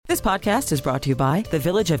This podcast is brought to you by the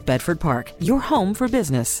Village of Bedford Park, your home for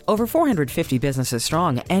business. Over 450 businesses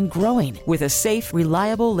strong and growing with a safe,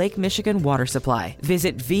 reliable Lake Michigan water supply.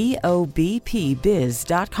 Visit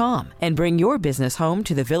VOBPBiz.com and bring your business home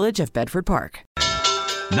to the Village of Bedford Park.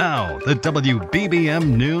 Now, the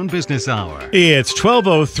WBBM Noon Business Hour. It's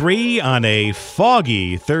 12:03 on a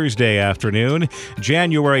foggy Thursday afternoon,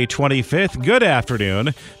 January 25th. Good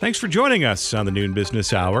afternoon. Thanks for joining us on the Noon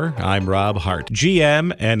Business Hour. I'm Rob Hart.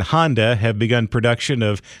 GM and Honda have begun production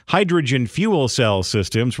of hydrogen fuel cell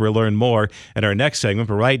systems. We'll learn more in our next segment,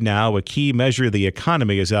 but right now, a key measure of the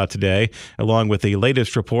economy is out today, along with the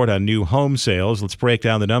latest report on new home sales. Let's break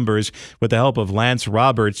down the numbers with the help of Lance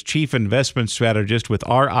Roberts, Chief Investment Strategist with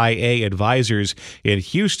RIA Advisors in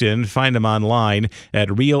Houston. Find them online at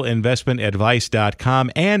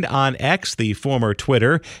realinvestmentadvice.com and on X, the former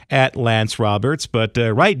Twitter, at Lance Roberts. But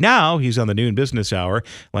right now, he's on the Noon Business Hour.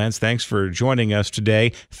 Lance, thanks for joining us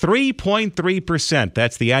today. 3.3%.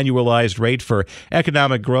 That's the annualized rate for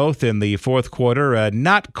economic growth in the fourth quarter.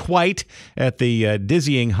 Not quite at the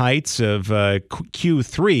dizzying heights of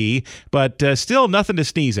Q3, but still nothing to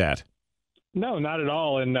sneeze at. No, not at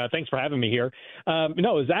all. And thanks for having me here. No, it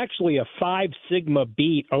was actually a 5 sigma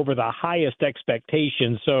beat over the highest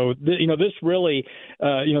expectations. So, this really,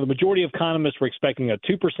 the majority of economists were expecting a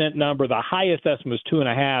 2% number. The highest estimate was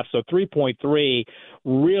 2.5. So 3.3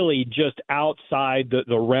 really just outside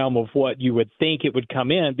the realm of what you would think it would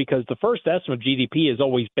come in, because the first estimate of GDP is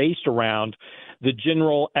always based around the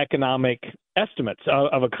general economic estimates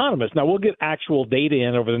of economists. Now, we'll get actual data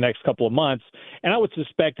in over the next couple of months, and I would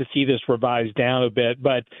suspect to see this revised down a bit.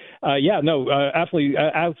 But,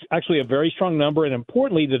 actually a very strong number. And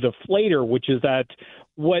importantly, the deflator, which is that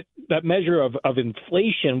measure of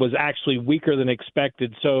inflation, was actually weaker than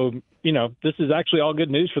expected. So, this is actually all good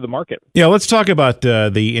news for the market. Yeah, let's talk about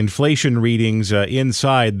the inflation readings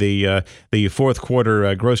inside the fourth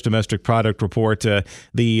quarter gross domestic product report.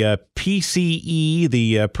 The PCE,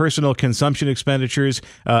 the personal consumption expenditures,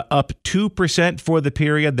 up 2% for the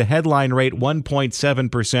period. The headline rate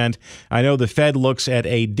 1.7%. I know the Fed looks at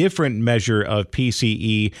a different measure of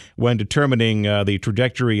PCE when determining the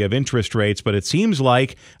trajectory of interest rates, but it seems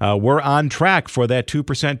like we're on track for that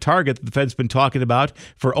 2% target that the Fed's been talking about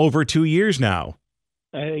for over 2 years now.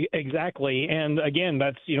 Exactly. And again,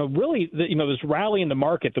 that's, really, this rally in the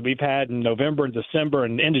market that we've had in November and December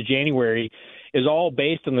and into January is all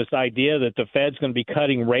based on this idea that the Fed's going to be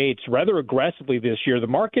cutting rates rather aggressively this year. The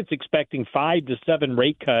market's expecting 5 to 7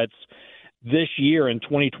 rate cuts this year in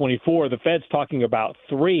 2024. The Fed's talking about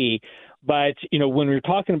 3. But, when we're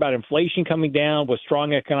talking about inflation coming down with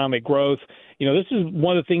strong economic growth, this is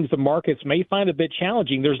one of the things the markets may find a bit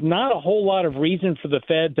challenging. There's not a whole lot of reason for the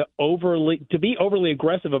Fed to be overly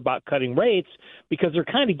aggressive about cutting rates, because they're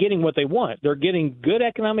kind of getting what they want. They're getting good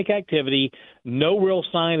economic activity, no real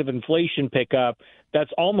sign of inflation pickup.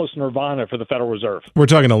 That's almost nirvana for the Federal Reserve. We're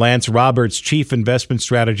talking to Lance Roberts, Chief Investment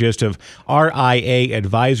Strategist of RIA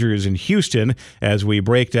Advisors in Houston, as we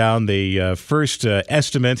break down the first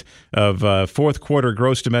estimate of fourth quarter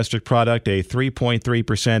gross domestic product, a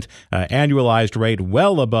 3.3% annualized rate,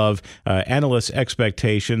 well above analysts'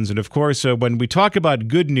 expectations. And of course, when we talk about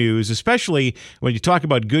good news, especially when you talk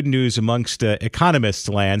about good news amongst economists,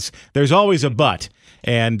 Lance, there's always a but.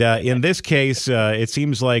 And in this case, it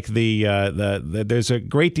seems like there's a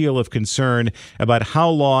great deal of concern about how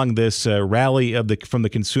long this rally from the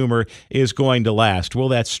consumer is going to last. Will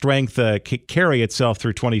that strength carry itself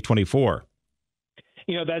through 2024?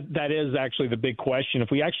 That is actually the big question. If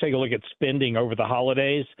we actually take a look at spending over the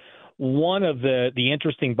holidays, one of the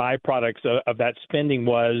interesting byproducts of that spending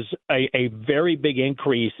was a very big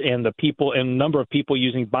increase in the number of people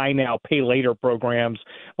using buy now, pay later programs,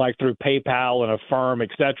 like through PayPal and Affirm, et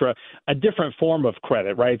cetera, a different form of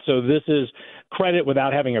credit, right? So this is credit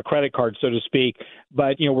without having a credit card, so to speak.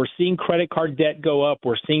 But, we're seeing credit card debt go up.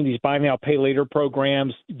 We're seeing these buy now, pay later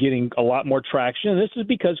programs getting a lot more traction. And this is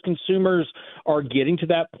because consumers are getting to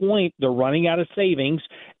that point. They're running out of savings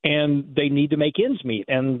and they need to make ends meet.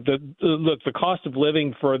 And the cost of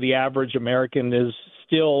living for the average American is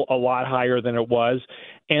still a lot higher than it was.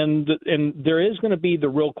 And there is going to be the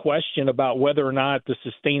real question about whether or not the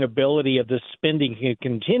sustainability of this spending can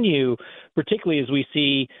continue, particularly as we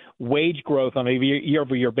see wage growth on a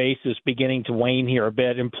year-over-year basis beginning to wane here a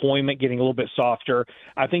bit, employment getting a little bit softer.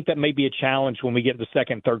 I think that may be a challenge when we get to the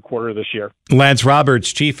second, third quarter of this year. Lance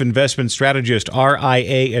Roberts, Chief Investment Strategist,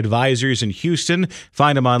 RIA Advisors in Houston.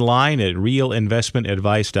 Find him online at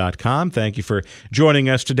realinvestmentadvice.com. Thank you for joining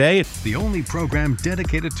us today. The only program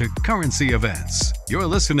dedicated to currency events. You're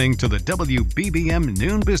listening to the WBBM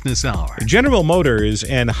Noon Business Hour. General Motors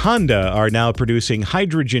and Honda are now producing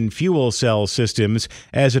hydrogen fuel cell systems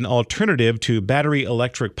as an alternative to battery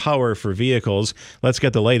electric power for vehicles. Let's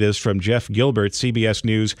get the latest from Jeff Gilbert, CBS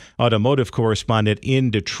News automotive correspondent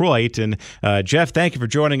in Detroit. And Jeff, thank you for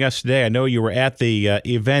joining us today. I know you were at the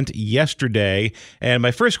event yesterday. And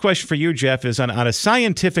my first question for you, Jeff, is on a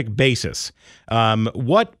scientific basis,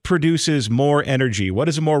 what produces more energy? What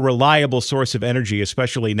is a more reliable source of energy, especially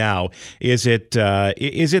now? Is it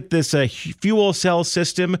this fuel cell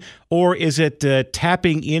system, or is it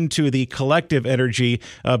tapping into the collective energy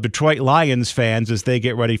of Detroit Lions fans as they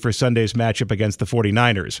get ready for Sunday's matchup against the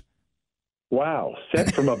 49ers? Wow,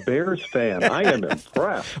 sent from a Bears fan. I am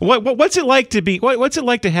impressed. What's it like to be? What's it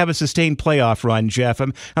like to have a sustained playoff run, Jeff?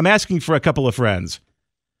 I'm asking for a couple of friends.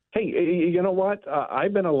 Hey, you know what?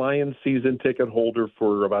 I've been a Lions season ticket holder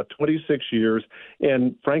for about 26 years,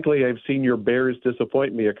 and frankly, I've seen your Bears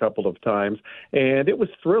disappoint me a couple of times, and it was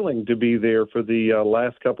thrilling to be there for the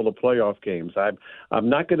last couple of playoff games. I'm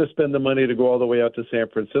not going to spend the money to go all the way out to San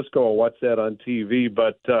Francisco. I'll watch that on TV,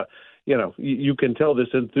 but you can tell this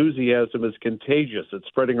enthusiasm is contagious. It's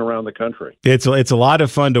spreading around the country. It's a lot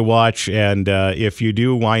of fun to watch, and if you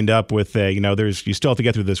do wind up with you still have to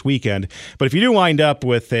get through this weekend, but if you do wind up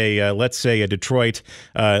with let's say a Detroit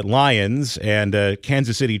Lions and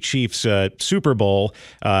Kansas City Chiefs Super Bowl,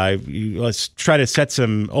 let's try to set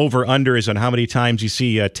some over-unders on how many times you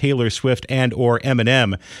see Taylor Swift and or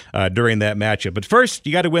Eminem during that matchup. But first,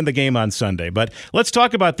 you got to win the game on Sunday. But let's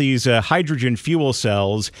talk about these hydrogen fuel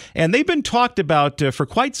cells. And they've been talked about for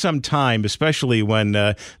quite some time, especially when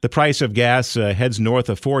the price of gas heads north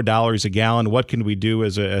of $4 a gallon. What can we do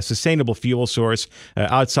as a sustainable fuel source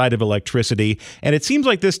outside of electricity? And it seems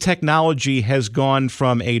like this technology has gone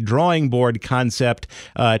from a drawing board concept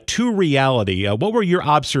to reality. What were your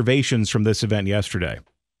observations from this event yesterday?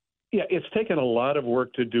 Yeah, it's taken a lot of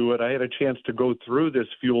work to do it. I had a chance to go through this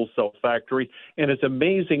fuel cell factory, and it's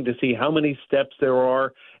amazing to see how many steps there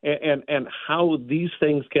are and how these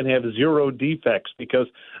things can have zero defects, because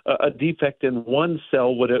a defect in one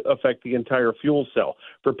cell would affect the entire fuel cell.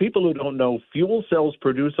 For people who don't know, fuel cells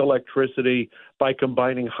produce electricity by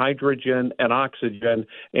combining hydrogen and oxygen,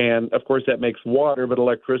 and of course that makes water, but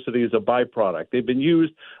electricity is a byproduct. They've been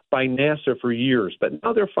used by NASA for years, but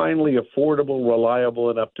now they're finally affordable, reliable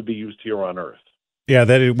enough to be used here on Earth. Yeah,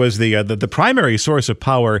 that it was the primary source of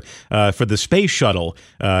power for the space shuttle,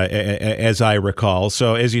 as I recall.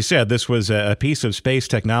 So, as you said, this was a piece of space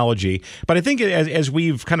technology. But I think as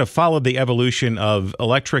we've kind of followed the evolution of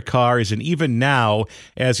electric cars, and even now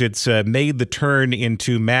as it's made the turn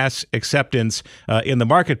into mass acceptance in the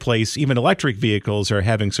marketplace, even electric vehicles are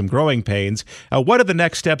having some growing pains. What are the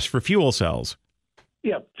next steps for fuel cells?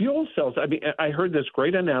 Yeah, fuel cells. I mean, I heard this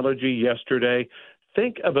great analogy yesterday.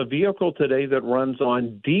 Think of a vehicle today that runs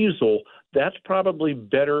on diesel. That's probably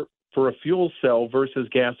better for a fuel cell versus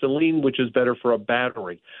gasoline, which is better for a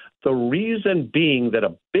battery. The reason being that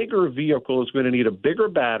a bigger vehicle is going to need a bigger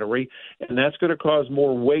battery, and that's going to cause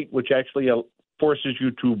more weight, which actually forces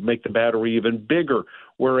you to make the battery even bigger,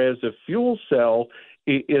 whereas a fuel cell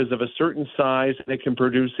is of a certain size and it can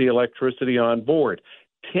produce the electricity on board.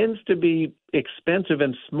 Tends to be expensive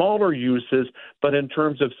in smaller uses, but in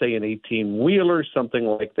terms of, say, an 18-wheeler, something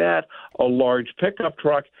like that, a large pickup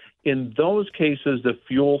truck, in those cases, the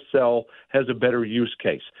fuel cell has a better use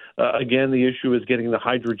case. Again, the issue is getting the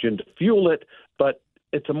hydrogen to fuel it, but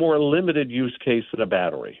it's a more limited use case than a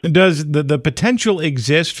battery. Does the potential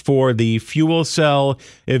exist for the fuel cell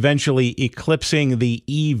eventually eclipsing the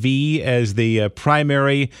EV as the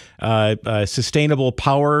primary sustainable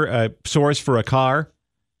power source for a car?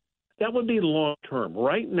 That would be long term.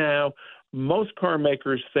 Right now, most car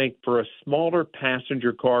makers think for a smaller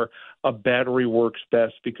passenger car, a battery works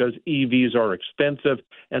best because EVs are expensive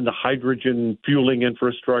and the hydrogen fueling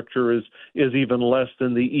infrastructure is even less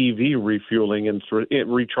than the EV refueling and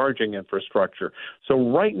recharging infrastructure. So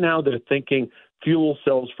right now they're thinking fuel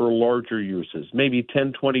cells for larger uses. Maybe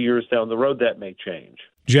 10, 20 years down the road, that may change.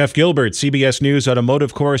 Jeff Gilbert, CBS News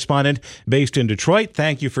automotive correspondent based in Detroit.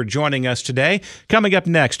 Thank you for joining us today. Coming up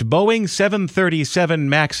next, Boeing 737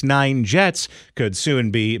 MAX 9 jets could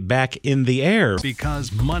soon be back in the air.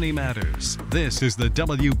 Because money matters. This is the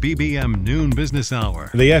WBBM Noon Business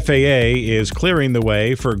Hour. The FAA is clearing the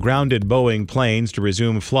way for grounded Boeing planes to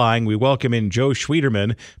resume flying. We welcome in Joe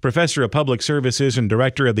Schwieterman, professor of public services and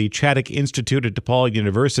director of the Chaddock Institute at DePaul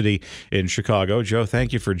University in Chicago. Joe,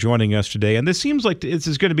 thank you for joining us today. And this seems like it's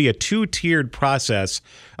is going to be a two-tiered process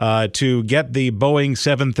to get the Boeing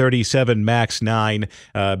 737 MAX 9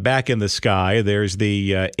 back in the sky. There's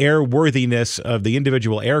the airworthiness of the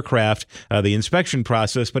individual aircraft, the inspection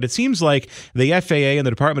process, but it seems like the FAA and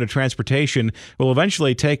the Department of Transportation will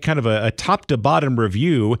eventually take kind of a top-to-bottom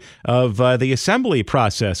review of the assembly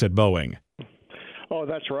process at Boeing. Oh,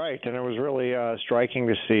 that's right. And it was really striking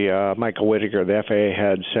to see Michael Whitaker, the FAA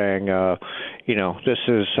head, saying, this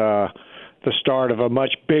is the start of a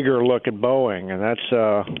much bigger look at Boeing. And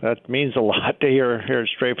that means a lot to hear it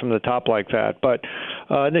straight from the top like that. But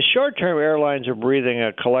in the short term, airlines are breathing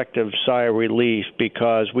a collective sigh of relief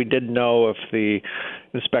because we didn't know if the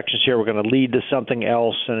inspections here were going to lead to something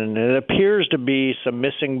else. And it appears to be some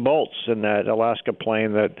missing bolts in that Alaska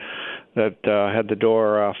plane that had the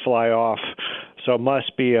door fly off. So it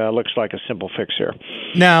must be looks like a simple fix here.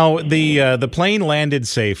 Now, the plane landed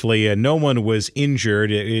safely and no one was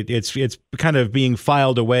injured. It's kind of being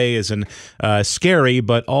filed away as an scary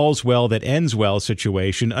but all's well that ends well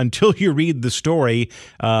situation until you read the story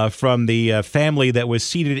from the family that was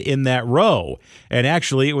seated in that row. And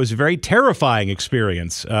actually, it was a very terrifying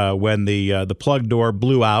experience when the plug door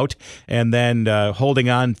blew out and then holding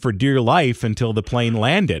on for dear life until the plane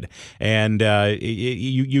landed. And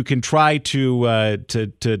you can try to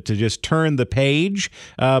just turn the page,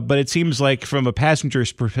 but it seems like from a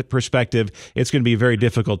passenger's perspective, it's going to be very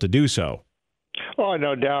difficult to do so. Oh,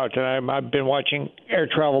 no doubt. And I've been watching air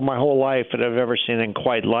travel my whole life, and I've never seen anything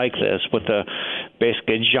quite like this, with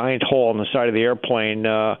basically a giant hole in the side of the airplane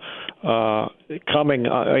coming,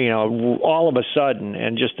 all of a sudden,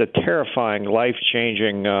 and just a terrifying,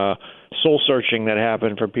 life-changing, soul-searching that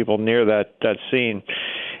happened for people near that scene.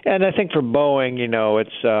 And I think for Boeing,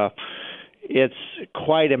 it's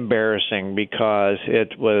quite embarrassing because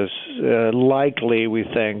it was likely, we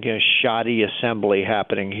think, shoddy assembly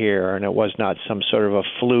happening here, and it was not some sort of a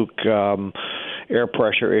fluke air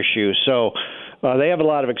pressure issue. So they have a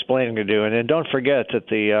lot of explaining to do. And then don't forget that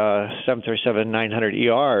the 737-900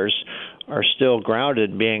 ERs are still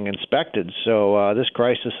grounded being inspected. So this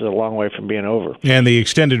crisis is a long way from being over. And the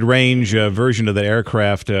extended range version of the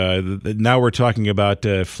aircraft, now we're talking about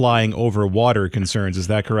flying over water concerns. Is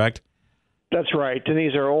that correct? That's right. And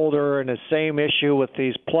these are older, and the same issue with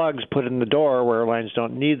these plugs put in the door where airlines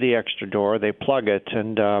don't need the extra door. They plug it.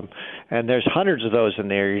 And there's hundreds of those in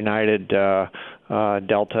there. United,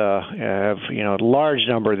 Delta, have, a large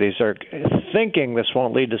number of these. Are thinking this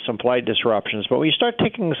won't lead to some flight disruptions. But when you start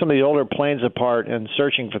taking some of the older planes apart and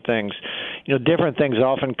searching for things, different things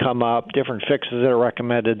often come up, different fixes that are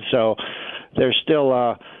recommended. So there's still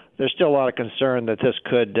a lot of concern that this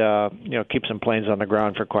could, keep some planes on the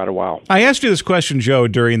ground for quite a while. I asked you this question, Joe,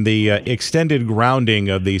 during the extended grounding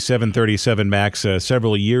of the 737 MAX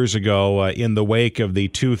several years ago in the wake of the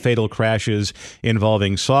two fatal crashes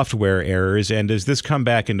involving software errors. And does this come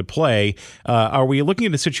back into play? Are we looking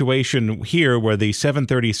at a situation here where the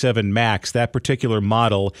 737 MAX, that particular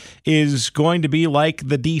model, is going to be like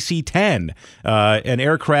the DC-10, an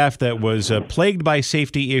aircraft that was plagued by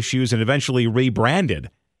safety issues and eventually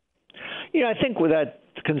rebranded? I think with that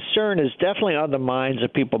concern is definitely on the minds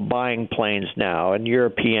of people buying planes now, and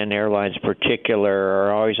European airlines in particular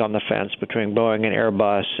are always on the fence between Boeing and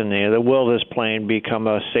Airbus, and will this plane become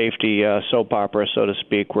a safety soap opera, so to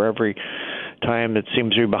speak, where every time it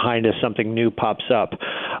seems to be behind us, something new pops up.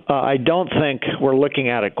 I don't think we're looking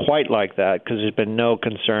at it quite like that because there's been no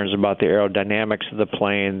concerns about the aerodynamics of the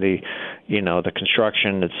plane, the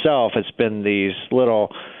construction itself. It's been these little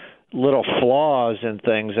flaws and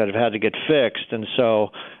things that have had to get fixed, and so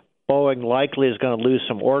Boeing likely is going to lose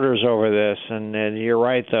some orders over this. And you're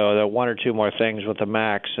right, though, that one or two more things with the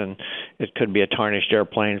MAX, and it could be a tarnished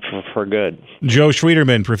airplane for good. Joe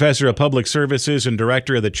Schwieterman, Professor of Public Services and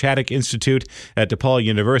Director of the Chaddock Institute at DePaul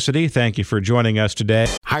University, thank you for joining us today.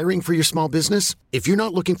 Hiring for your small business? If you're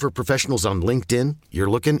not looking for professionals on LinkedIn, you're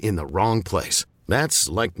looking in the wrong place. That's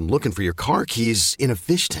like looking for your car keys in a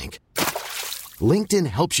fish tank. LinkedIn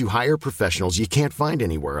helps you hire professionals you can't find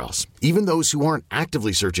anywhere else, even those who aren't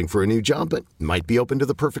actively searching for a new job but might be open to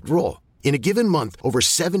the perfect role. In a given month, over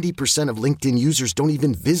 70% of LinkedIn users don't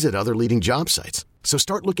even visit other leading job sites. So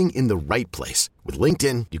start looking in the right place. With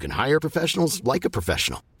LinkedIn, you can hire professionals like a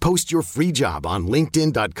professional. Post your free job on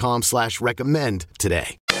linkedin.com/recommend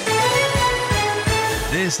today.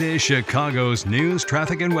 This is Chicago's news,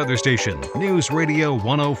 traffic, and weather station, News Radio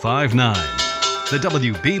 105.9. The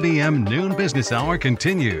WBBM Noon Business Hour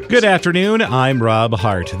continues. Good afternoon. I'm Rob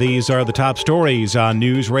Hart. These are the top stories on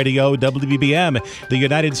News Radio WBBM. The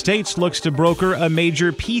United States looks to broker a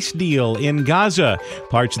major peace deal in Gaza.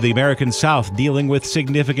 Parts of the American South dealing with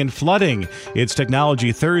significant flooding. It's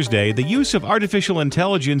Technology Thursday. The use of artificial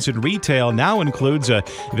intelligence in retail now includes a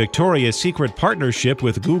Victoria's Secret partnership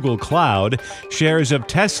with Google Cloud. Shares of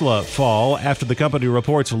Tesla fall after the company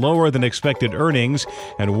reports lower than expected earnings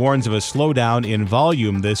and warns of a slowdown in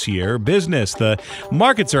volume this year. Business. The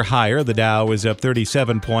markets are higher. The Dow is up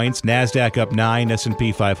 37 points. NASDAQ up 9.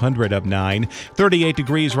 S&P 500 up 9. 38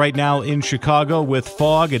 degrees right now in Chicago with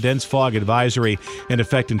fog, a dense fog advisory in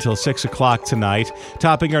effect until 6 o'clock tonight.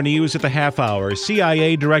 Topping our news at the half hour,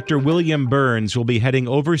 CIA Director William Burns will be heading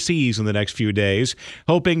overseas in the next few days,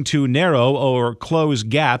 hoping to narrow or close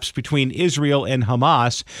gaps between Israel and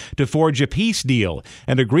Hamas to forge a peace deal.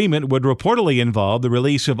 An agreement would reportedly involve the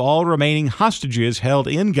release of all remaining hostages held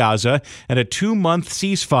in Gaza and a 2-month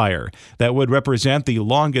ceasefire. That would represent the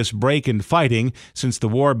longest break in fighting since the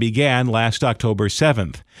war began last October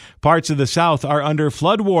 7th. Parts of the South are under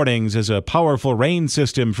flood warnings as a powerful rain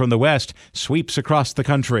system from the west sweeps across the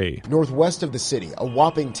country. Northwest of the city, a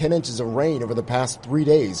whopping 10 inches of rain over the past 3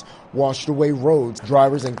 days washed away roads.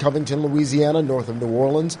 Drivers in Covington, Louisiana, north of New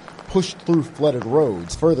Orleans, pushed through flooded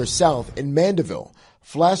roads. Further south in Mandeville,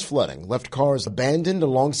 flash flooding left cars abandoned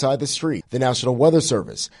alongside the street. The National Weather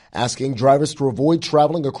Service asking drivers to avoid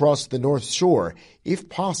traveling across the North Shore if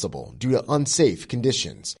possible due to unsafe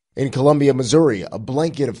conditions. In Columbia, Missouri, a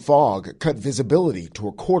blanket of fog cut visibility to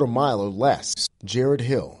a quarter mile or less. Jared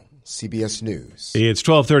Hill, CBS News. It's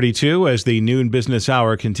 12:32 as the noon business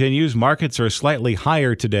hour continues. Markets are slightly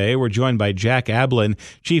higher today. We're joined by Jack Ablin,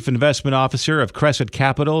 Chief Investment Officer of Crescent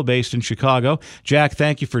Capital based in Chicago. Jack,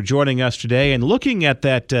 thank you for joining us today. And looking at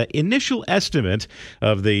that initial estimate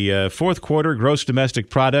of the fourth quarter gross domestic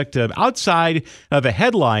product, outside of a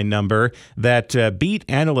headline number that beat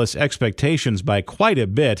analysts' expectations by quite a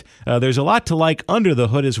bit, there's a lot to like under the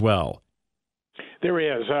hood as well. There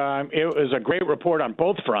is. It was a great report on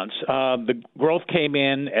both fronts. The growth came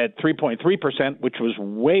in at 3.3%, which was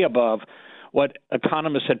way above what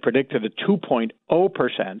economists had predicted at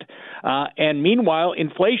 2.0%. And meanwhile,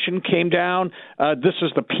 inflation came down. This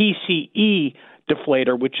is the PCE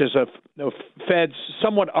deflator, which is a Fed's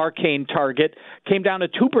somewhat arcane target, came down to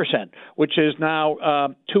 2%, which is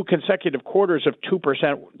now 2 consecutive quarters of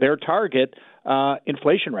 2%, their target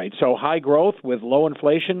inflation rate. So high growth with low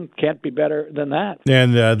inflation can't be better than that.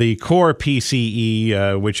 And the core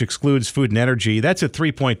PCE, which excludes food and energy, that's at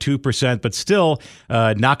 3.2%, but still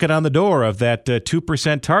knocking on the door of that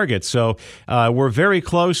 2% target. So we're very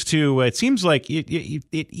close to, it seems like it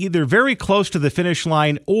either very close to the finish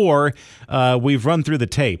line or we've run through the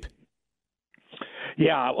tape.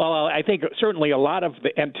 Yeah, well, I think certainly a lot of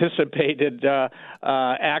the anticipated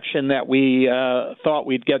action that we thought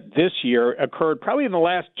we'd get this year occurred probably in the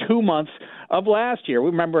last 2 months of last year. We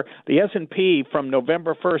remember the S&P from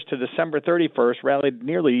November 1st to December 31st rallied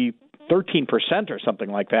nearly 13% or something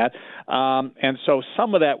like that. And so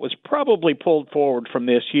some of that was probably pulled forward from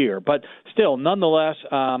this year. But still, nonetheless,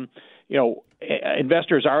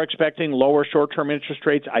 investors are expecting lower short-term interest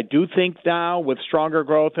rates. I do think now, with stronger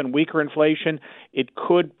growth and weaker inflation, it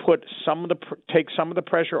could put take some of the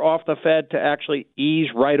pressure off the Fed to actually ease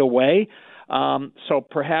right away. So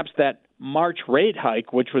perhaps that March rate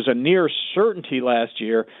hike, which was a near certainty last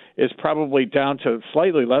year, is probably down to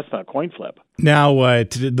slightly less than a coin flip. Now,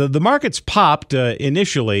 the markets popped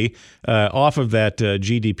initially off of that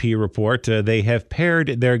GDP report. They have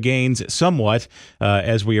pared their gains somewhat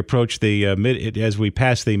as we approach as we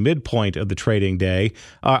pass the midpoint of the trading day.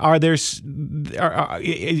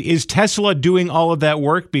 Is Tesla doing all of that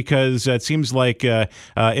work? Because it seems like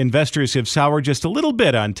investors have soured just a little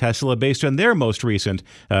bit on Tesla based on their most recent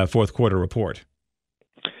fourth quarter report.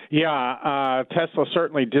 Yeah, Tesla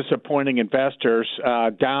certainly disappointing investors,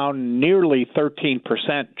 down nearly 13%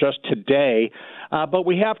 just today. But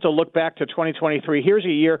we have to look back to 2023. Here's a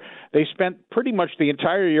year they spent pretty much the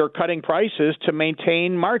entire year cutting prices to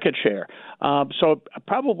maintain market share. So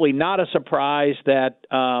probably not a surprise that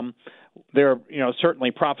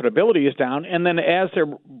certainly profitability is down. And then as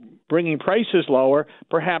they're bringing prices lower,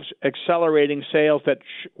 perhaps accelerating sales that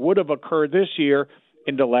would have occurred this year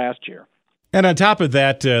into last year. And on top of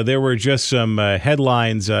that, there were just some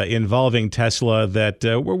headlines involving Tesla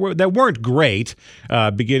that weren't great,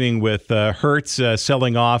 beginning with Hertz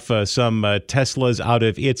selling off some Teslas out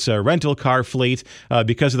of its rental car fleet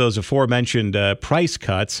because of those aforementioned price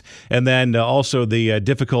cuts, and then also the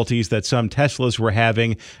difficulties that some Teslas were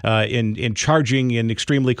having in charging in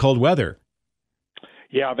extremely cold weather.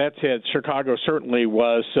 Yeah, that's it. Chicago certainly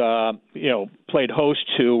was, played host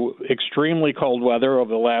to extremely cold weather over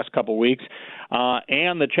the last couple of weeks,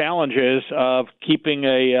 and the challenges of keeping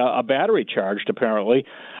a battery charged, apparently.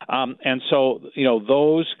 And so,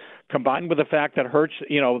 those combined with the fact that Hertz,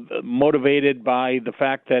 motivated by the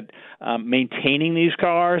fact that maintaining these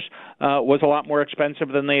cars was a lot more expensive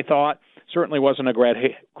than they thought, certainly wasn't a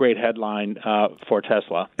great headline for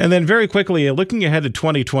Tesla. And then very quickly, looking ahead to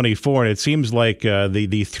 2024, and it seems like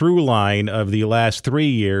the through line of the last 3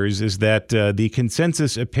 years is that the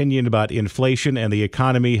consensus opinion about inflation and the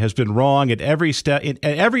economy has been wrong at every step.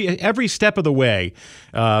 Every step of the way,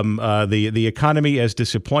 the economy is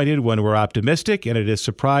disappointed when we're optimistic, and it is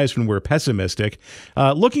surprised when we're pessimistic.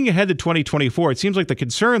 Looking ahead to 2024, it seems like the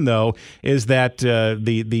concern, though, is that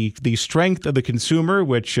the strength of the consumer,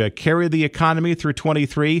 which carried the economy through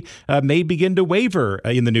 23, may begin to waver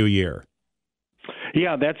in the new year.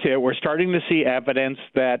 Yeah, that's it. We're starting to see evidence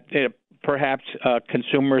that perhaps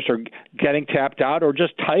consumers are getting tapped out or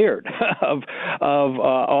just tired of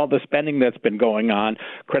all the spending that's been going on.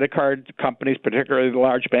 Credit card companies, particularly the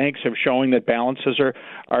large banks, have shown that balances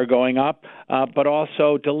are going up, but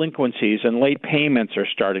also delinquencies and late payments are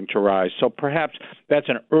starting to rise. So perhaps that's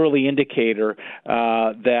an early indicator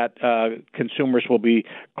that consumers will be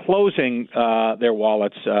closing their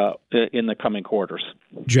wallets in the coming quarters.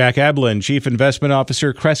 Jack Ablin, Chief Investment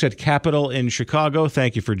Officer, Crescent Capital in Chicago.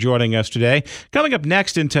 Thank you for joining us today. Coming up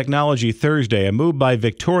next in Technology Thursday, a move by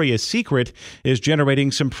Victoria's Secret is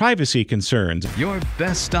generating some privacy concerns. Your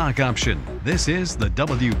best stock option. This is the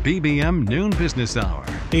WBBM Noon Business Hour.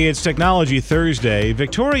 It's Technology Thursday.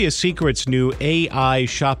 Victoria's Secret's new AI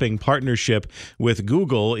shopping partnership with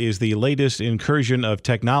Google is the latest incursion of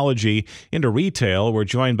technology into retail. We're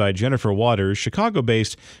joined by Jennifer Waters,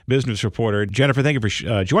 Chicago-based business reporter. Jennifer, thank you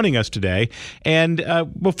for joining us today. And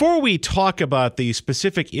before we talk about the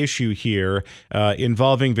specific issue here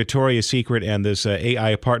involving Victoria's Secret and this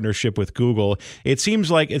AI partnership with Google, it seems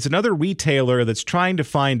like it's another retailer that's trying to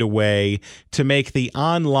find a way to make the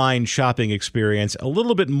online shopping experience a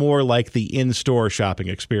little bit more like the in-store shopping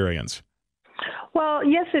experience. Well,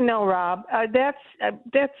 yes and no, Rob.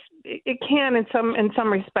 It can in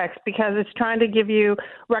some respects, because it's trying to give you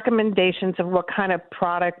recommendations of what kind of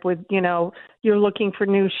product you're looking for.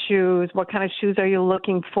 New shoes, what kind of shoes are you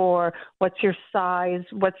looking for, what's your size,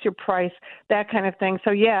 what's your price, that kind of thing.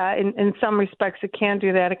 So yeah, in some respects it can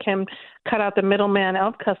do that. It can cut out the middleman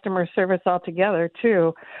of customer service altogether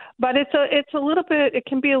too. But it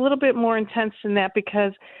can be a little bit more intense than that,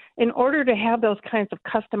 because in order to have those kinds of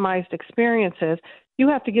customized experiences, you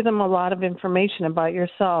have to give them a lot of information about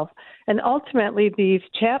yourself. And ultimately, these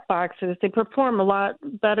chat boxes, they perform a lot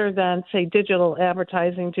better than, say, digital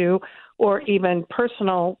advertising do, or even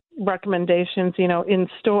personal recommendations, in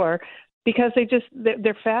store, because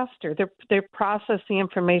they're faster. They process the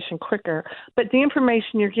information quicker. But the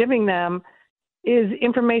information you're giving them is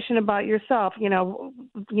information about yourself.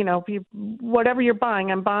 Whatever you're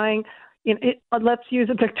buying, I'm buying. Let's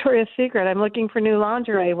use a Victoria's Secret. I'm looking for new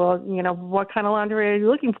lingerie. Well, what kind of lingerie are you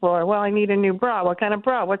looking for? Well, I need a new bra. What kind of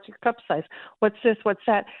bra? What's your cup size? What's this? What's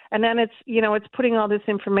that? And then it's putting all this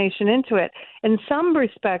information into it. In some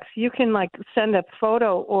respects, you can send a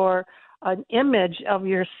photo or an image of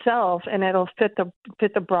yourself, and it'll fit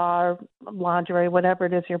the bra or lingerie, whatever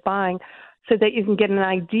it is you're buying, so that you can get an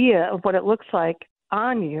idea of what it looks like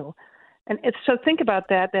on you. And so think about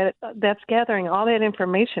that's gathering all that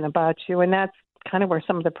information about you, and that's kind of where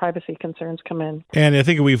some of the privacy concerns come in. And I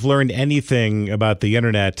think if we've learned anything about the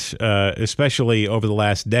internet, especially over the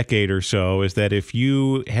last decade or so, is that if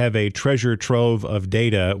you have a treasure trove of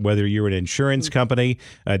data, whether you're an insurance company,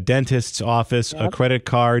 a dentist's office, a credit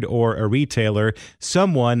card, or a retailer,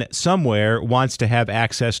 someone somewhere wants to have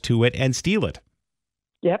access to it and steal it.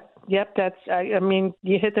 Yep, that's.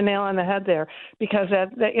 You hit the nail on the head there, because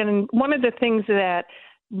and one of the things that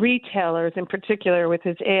retailers, in particular, with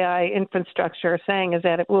its AI infrastructure, are saying is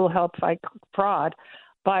that it will help fight fraud.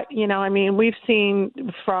 But we've seen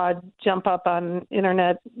fraud jump up on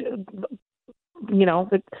internet. It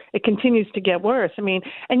continues to get worse.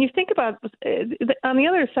 And you think about on the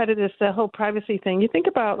other side of this, the whole privacy thing. You think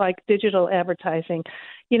about digital advertising.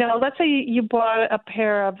 Let's say you bought a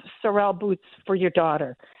pair of Sorel boots for your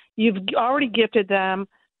daughter. You've already gifted them,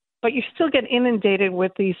 but you still get inundated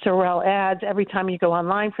with these Sorel ads every time you go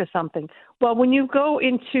online for something. Well, when you go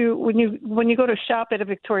to shop at a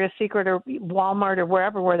Victoria's Secret or Walmart or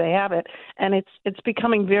wherever where they have it, and it's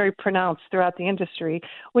becoming very pronounced throughout the industry.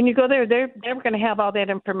 When you go there, they're going to have all that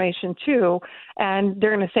information too, and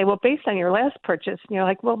they're going to say, well, based on your last purchase,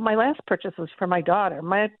 well, my last purchase was for my daughter.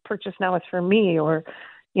 My purchase now is for me, or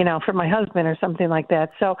for my husband or something like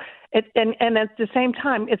that. So and at the same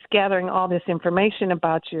time, it's gathering all this information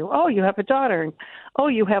about you. Oh, you have a daughter. And, oh,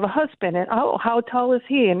 you have a husband. And, oh, how tall is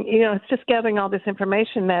he? And, it's just gathering all this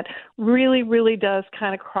information that really, really does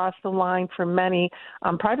kind of cross the line for many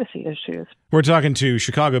privacy issues. We're talking to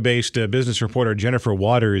Chicago-based business reporter Jennifer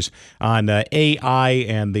Waters on AI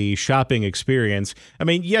and the shopping experience. I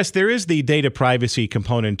mean, yes, there is the data privacy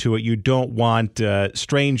component to it. You don't want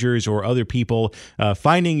strangers or other people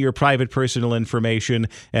finding your private personal information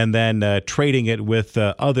and then trading it with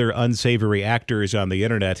other unsavory actors on the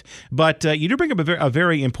internet. But you do bring up a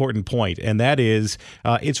very important point, and that is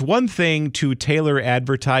it's one thing to tailor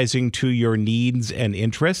advertising to your needs and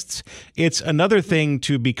interests. It's another thing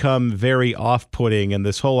to become very off-putting, and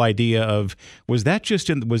this whole idea of was that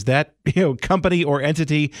company or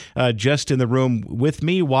entity just in the room with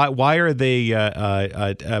me? Why are they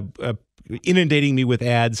inundating me with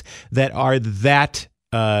ads that are that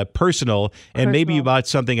personal and maybe about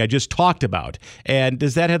something I just talked about? And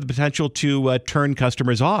does that have the potential to turn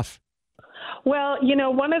customers off? Well,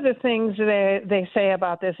 one of the things they say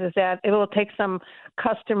about this is that it will take some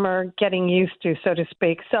customer getting used to, so to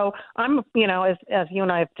speak. So I'm, as you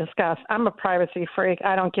and I have discussed, I'm a privacy freak.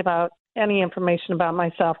 I don't give out any information about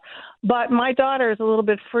myself. But my daughter is a little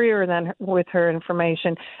bit freer than with her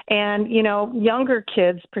information. And, younger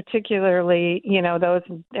kids, particularly, those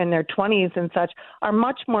in their 20s and such, are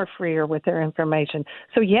much more freer with their information.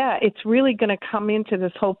 So, yeah, it's really going to come into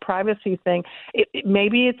this whole privacy thing.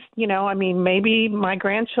 Maybe it's, maybe my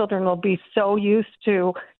grandchildren will be so used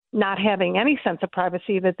to not having any sense of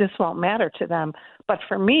privacy that this won't matter to them. But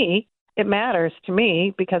for me, it matters to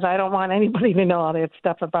me because I don't want anybody to know all that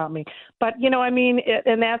stuff about me. But,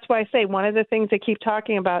 and that's why I say one of the things they keep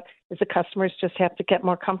talking about is the customers just have to get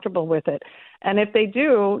more comfortable with it. And if they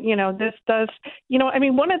do, this does,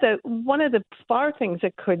 one of the far things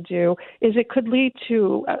it could do is it could lead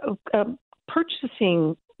to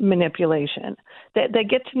purchasing manipulation. That they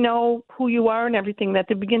get to know who you are and everything, that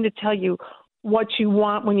they begin to tell you what you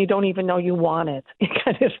want when you don't even know you want it,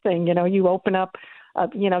 kind of thing. You open up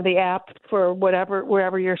the app for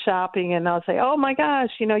wherever you're shopping, and they'll say, "Oh my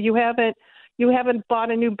gosh, you haven't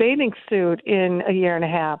bought a new bathing suit in a year and a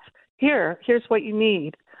half. Here's what you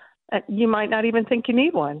need." You might not even think you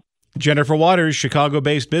need one. Jennifer Waters,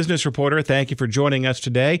 Chicago-based business reporter, thank you for joining us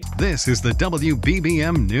today. This is the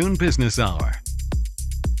WBBM Noon Business Hour.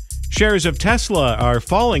 Shares of Tesla are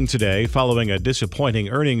falling today following a disappointing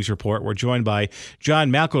earnings report. We're joined by John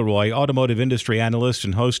McElroy, automotive industry analyst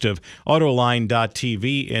and host of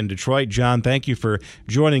Autoline.tv in Detroit. John, thank you for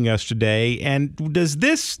joining us today. And does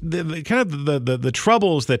this, the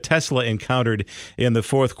troubles that Tesla encountered in the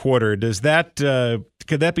fourth quarter,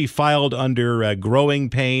 could that be filed under growing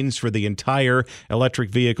pains for the entire electric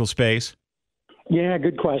vehicle space? Yeah,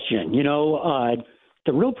 good question.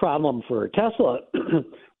 The real problem for Tesla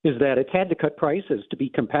is that it's had to cut prices to be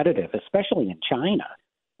competitive, especially in China.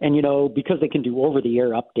 And, because they can do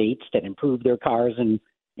over-the-air updates that improve their cars and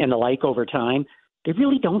the like over time, they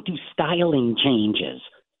really don't do styling changes.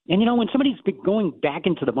 And, when somebody's been going back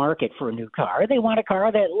into the market for a new car, they want a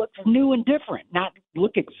car that looks new and different, not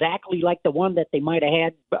look exactly like the one that they might have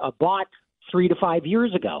had bought 3 to 5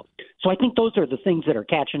 years ago. So I think those are the things that are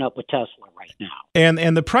catching up with Tesla right now.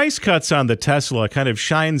 And the price cuts on the Tesla kind of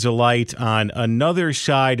shines a light on another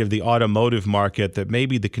side of the automotive market that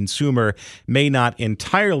maybe the consumer may not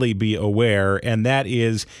entirely be aware, and that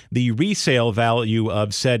is the resale value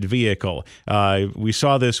of said vehicle. We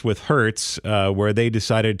saw this with Hertz, where they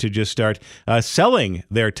decided to just start selling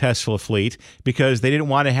their Tesla fleet because they didn't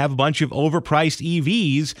want to have a bunch of overpriced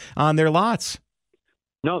EVs on their lots.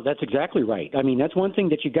 No, that's exactly right. I mean, that's one thing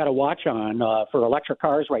that you got to watch on for electric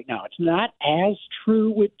cars right now. It's not as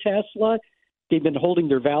true with Tesla. They've been holding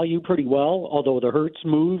their value pretty well, although the Hertz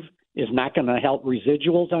move is not going to help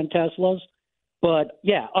residuals on Teslas. But,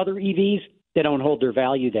 yeah, other EVs, they don't hold their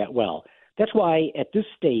value that well. That's why at this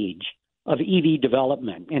stage of EV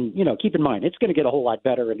development, and, keep in mind, it's going to get a whole lot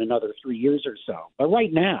better in another 3 years or so. But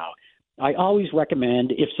right now, I always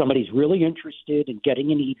recommend if somebody's really interested in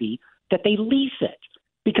getting an EV that they lease it.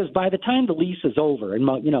 Because by the time the lease is over, and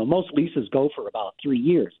most leases go for about 3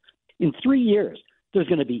 years, in 3 years, there's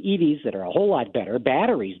going to be EVs that are a whole lot better,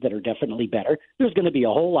 batteries that are definitely better. There's going to be a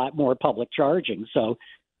whole lot more public charging. So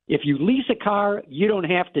if you lease a car, you don't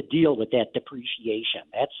have to deal with that depreciation.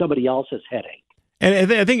 That's somebody else's headache.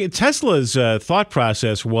 And I think Tesla's thought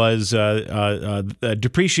process was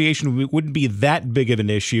depreciation wouldn't be that big of an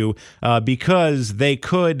issue because they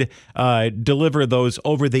could deliver those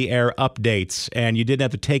over-the-air updates, and you didn't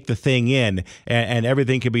have to take the thing in, and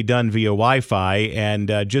everything could be done via Wi-Fi.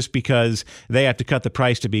 And just because they have to cut the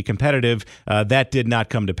price to be competitive, that did not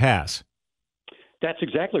come to pass. That's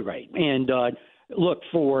exactly right. And look,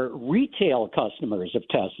 for retail customers of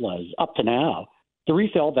Teslas up to now, the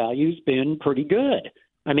resale value's been pretty good.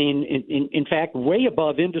 I mean, in fact, way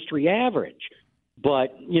above industry average. But,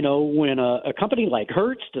 when a company like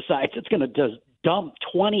Hertz decides it's going to just dump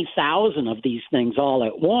 20,000 of these things all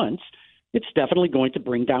at once, it's definitely going to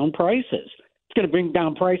bring down prices. It's going to bring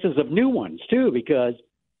down prices of new ones, too, because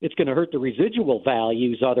it's going to hurt the residual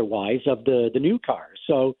values otherwise of the new cars.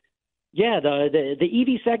 So, yeah, the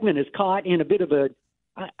EV segment is caught in a bit of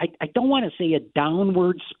I don't want to say a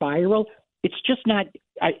downward spiral. It's just not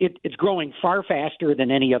it's growing far faster than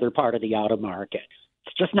any other part of the auto market.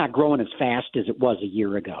 It's just not growing as fast as it was a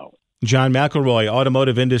year ago. John McElroy,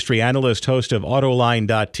 automotive industry analyst, host of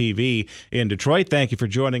Autoline.tv in Detroit. Thank you for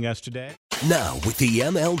joining us today. Now, with the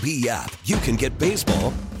MLB app, you can get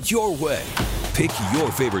baseball your way. Pick your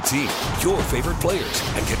favorite team, your favorite players,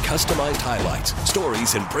 and get customized highlights,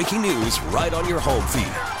 stories, and breaking news right on your home feed.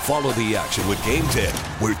 Follow the action with Game Day,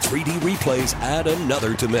 where 3D replays add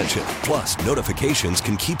another dimension. Plus, notifications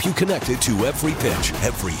can keep you connected to every pitch,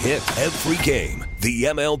 every hit, every game. The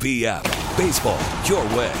MLB app. Baseball your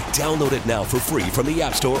way. Download it now for free from the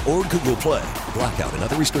App Store or Google Play. Blackout and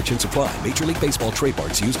other restrictions apply. Major League Baseball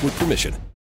trademarks used with permission.